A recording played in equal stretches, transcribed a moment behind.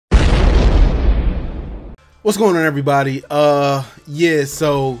What's going on, everybody? Yeah,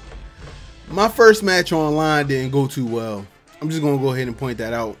 so my first match online didn't go too well. I'm just gonna go ahead and point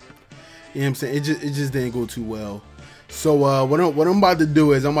that out. You know what I'm saying? It just didn't go too well. So what I'm about to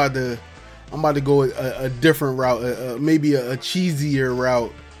do is I'm about to go a different route, maybe a cheesier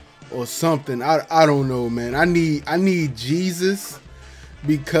route or something. I don't know, man. I need Jesus,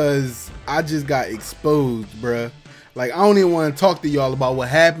 because I just got exposed, bruh. Like, I don't even want to talk to y'all about what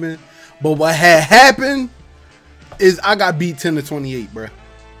happened, but what had happened is I got beat 10-28, bruh.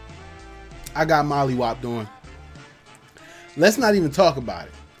 I got mollywopped on. Let's not even talk about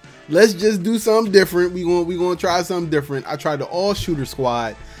it. Let's just do something different. We gonna try something different. I tried the all shooter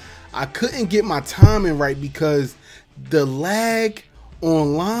squad. I couldn't get my timing right because the lag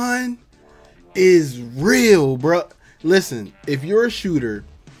online is real, bruh. Listen, if you're a shooter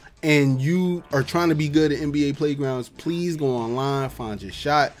and you are trying to be good at NBA Playgrounds, please go online, find your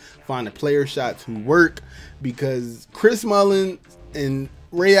shot, find the player shots who work, because Chris Mullin and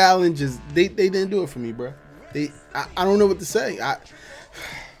Ray Allen just they didn't do it for me, bro. I don't know what to say.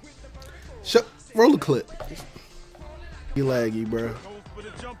 Roll the clip. Laggy, bro.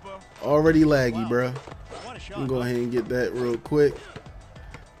 Already laggy, bro. I'm gonna go ahead and get that real quick.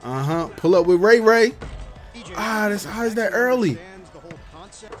 Pull up with Ray. How is that early?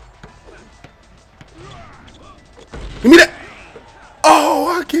 Give me that.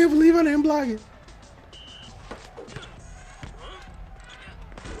 Oh, I can't believe I didn't block it.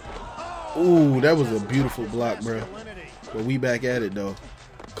 Ooh, that was a beautiful block, bro. But we back at it, though.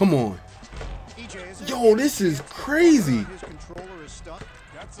 Come on. Yo, this is crazy.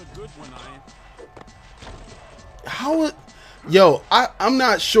 How it? Yo, I'm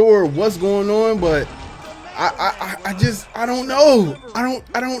not sure what's going on, but I don't know. I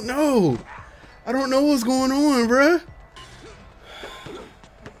don't know. I don't know what's going on, bruh.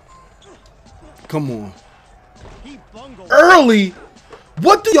 Come on. Early?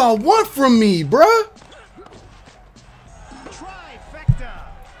 What do y'all want from me, bruh?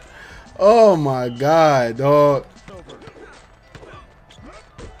 Oh my God, dog.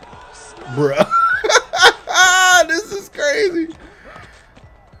 Bruh. This is crazy.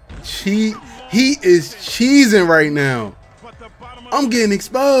 He is cheesing right now. I'm getting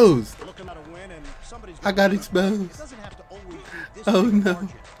exposed. I got exposed. Oh no.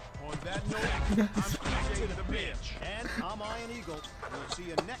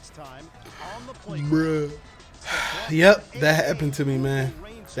 Bruh. Yep, that happened to me, man.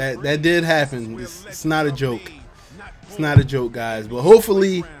 That did happen. It's not a joke. It's not a joke, guys. But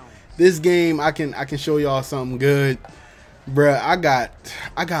hopefully this game I can show y'all something good. Bruh, I got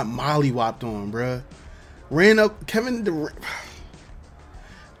mollywopped on, bruh. Ran up Kevin Durant.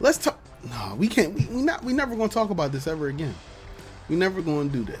 Let's talk. No, we can't. We never gonna talk about this ever again. We never gonna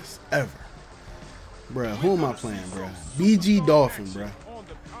do this ever, bruh. Who am I playing, bruh? BG Dolphin, bruh.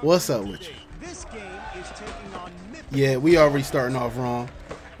 What's up with you? Yeah, we already starting off wrong.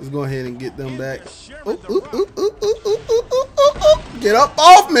 Let's go ahead and get them back. Get up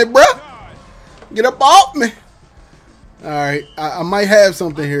off me, bruh. Get up off me. All right, I might have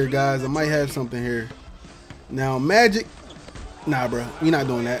something here, guys. I might have something here. Now, Magic. Nah, bro. We not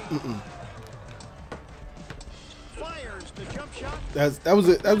doing that. That was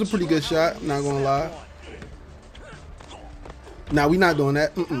a pretty good shot. I'm not gonna lie. Nah, we not doing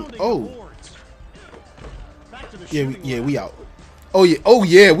that. Oh. Yeah, we out. Oh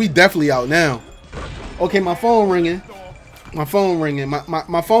yeah, we definitely out now. Okay, my phone ringing. My phone ringing.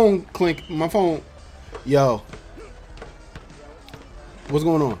 My phone clink. My phone. Yo. What's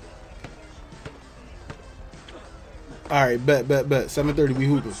going on? All right, bet. 7:30, we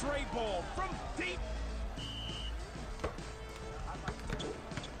hooping.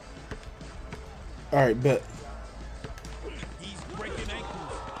 All right, bet.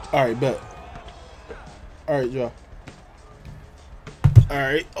 All right, bet. All right, y'all. All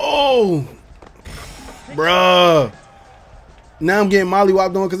right. Oh, bruh. Now I'm getting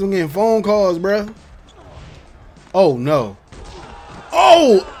mollywopped on because I'm getting phone calls, bruh. Oh no.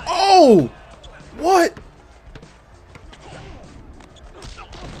 Oh, what?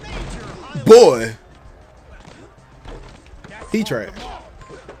 Boy, he trash.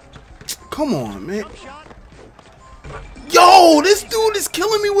 Come on, man. Yo, this dude is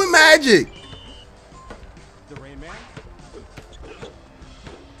killing me with magic.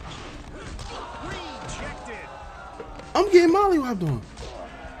 I'm getting mollywopped on.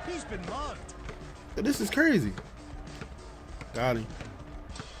 This is crazy. Got him.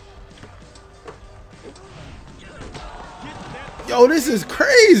 Yo, this is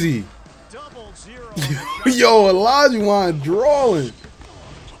crazy. Yo, Elijah drawing.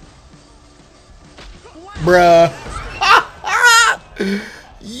 Bruh.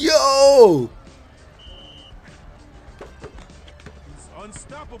 Yo. He's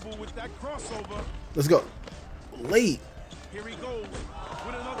unstoppable with that crossover. Let's go. Late. Here he goes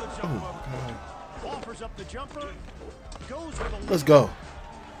with another jumper. Offers up the jumper. Goes with a Let's go.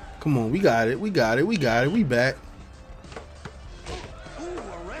 Come on, we got it. We got it. We got it. We back. Ooh,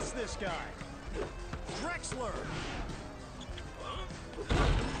 arrest this guy. Drexler.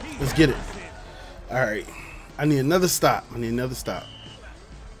 Let's get it. All right. I need another stop. I need another stop.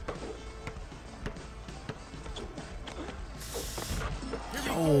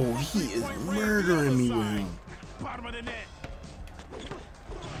 Yo, he is murdering me with him. Bottom of the net.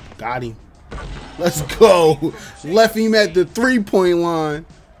 Got him. Let's go. Left him at the 3-point line.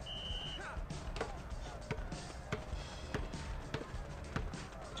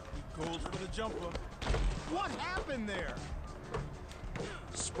 He goes for the jumper. What happened there?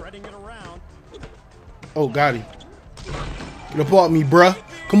 Spreading it around. Oh, got him. Get up off me, bruh.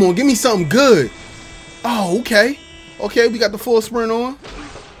 Come on, give me something good. Oh, okay. Okay, we got the full sprint on.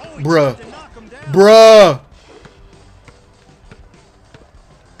 Bruh. Bruh.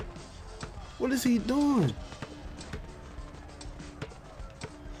 What is he doing?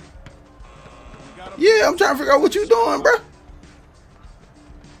 Yeah, I'm trying to figure out what you doing, bruh.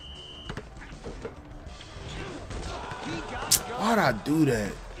 Why'd I do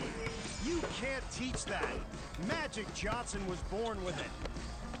that? You can't teach that. Magic Johnson was born with it.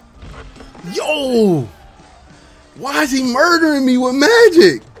 Yo! Why is he murdering me with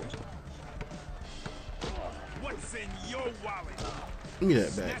magic? What's in your wallet? Give me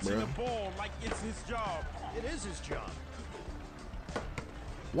that back, Snatching bro. the ball like it's his job. It is his job.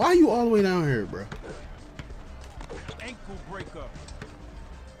 Why are you all the way down here, bro? Ankle breaker.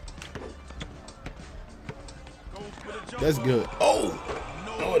 Goes for the jumper. That's good. Oh!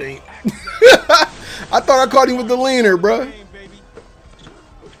 No, it ain't. I thought I caught him with the leaner, bro. Game, baby.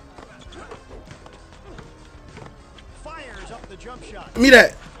 Fires up the jump shot. Give me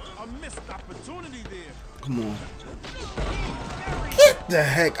that. A missed opportunity there. Come on. Get the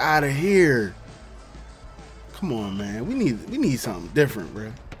heck out of here. Come on, man. We need something different,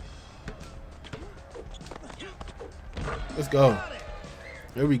 bro. Let's go.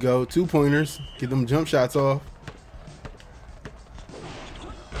 There we go. 2-pointers. Get them jump shots off.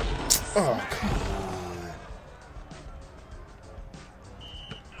 Oh, come on.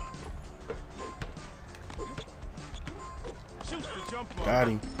 Shoots the jumper. Got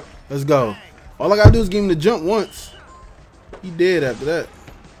him. Let's go. All I gotta do is give him the jump once. He dead after that.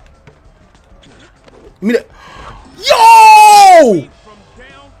 Give me that. Yo! From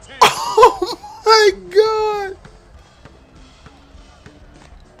downtown. Oh my God.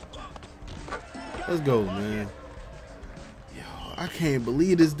 Let's go, man. Yo, I can't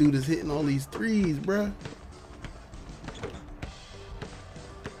believe this dude is hitting all these threes, bruh.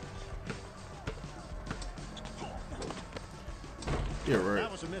 Yeah, right.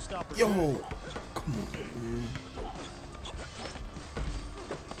 That was a missed opportunity. Yo, come on, man.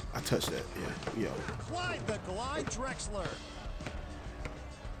 I touched that. Yeah, yo. Clyde the Glide Drexler.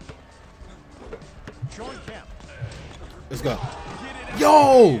 Sean Kemp. Let's go.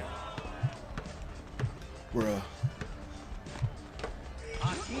 Yo! Bruh.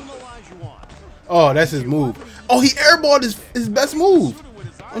 HAKEEM Olajuwon. Oh, that's his move. Oh, he airballed his best move.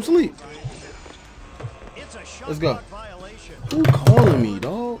 I'm asleep. It's a shot Let's go. clock violation. Who calling me,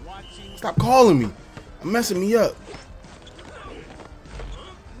 dog? Stop calling me. I'm messing me up.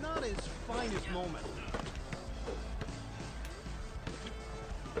 Not his finest moment.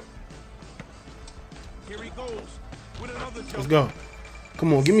 Here he goes with another jump. Let's go.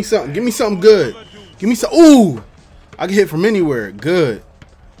 Come on, give me something. Give me something good. Give me some. Ooh! I can hit from anywhere. Good.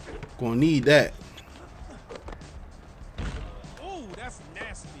 Gonna need that. Ooh, that's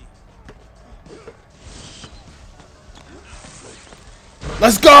nasty.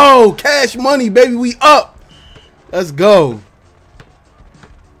 Let's go. Cash money, baby. We up. Let's go.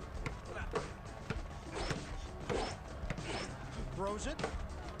 Throws it.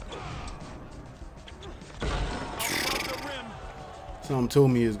 Something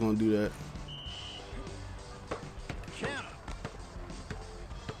told me he was gonna do that. Kemp.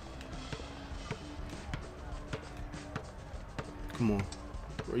 Come on.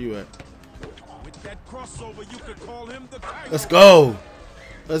 Where you at? With that crossover, you could call him the Tiger. Let's go.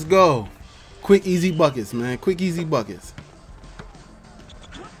 Let's go. Quick, easy buckets, man. Quick, easy buckets.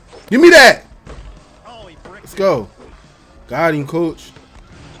 Give me that. Oh, he bricked Let's go. Got him, coach.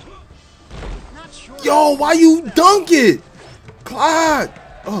 Not sure. Yo, why you dunk it? Clyde.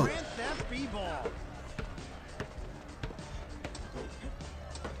 Oh, Grant that B-ball.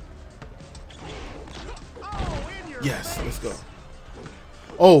 Yes, let's go.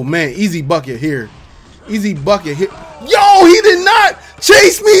 Oh man, easy bucket here. Easy bucket here. Yo, he did not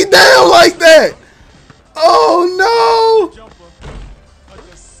chase me down like that. Oh no.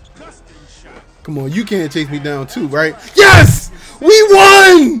 Come on, you can't chase me down too, right? Yes! We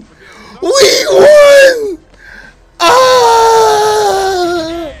won! We won! Ah!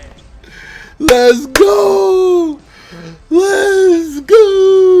 Let's go! Let's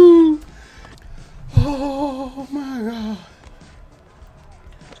go! Oh my god.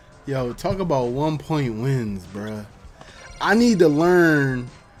 Yo, talk about 1-point wins, bruh. I need to learn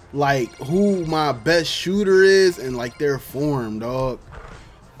like who my best shooter is and like their form, dog.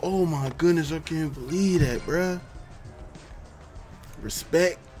 Oh my goodness, I can't believe that, bruh.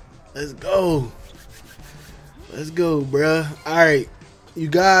 Respect. Let's go. Let's go, bruh. Alright. You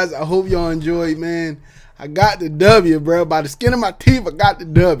guys, I hope y'all enjoyed, man. I got the W, bruh. By the skin of my teeth, I got the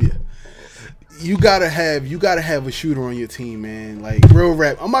W. You gotta have a shooter on your team, man. Like real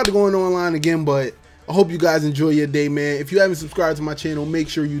rap. I'm about to go online again, but I hope you guys enjoy your day, man. If you haven't subscribed to my channel, make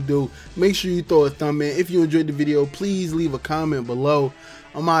sure you do. Make sure you throw a thumb in. If you enjoyed the video, please leave a comment below.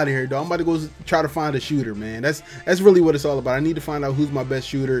 I'm out of here, dog. I'm about to go try to find a shooter, man. That's really what it's all about. I need to find out who's my best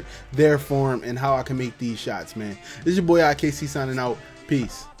shooter, their form, and how I can make these shots, man. This is your boy HAKEEM signing out.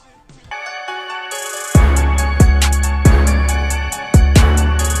 Peace.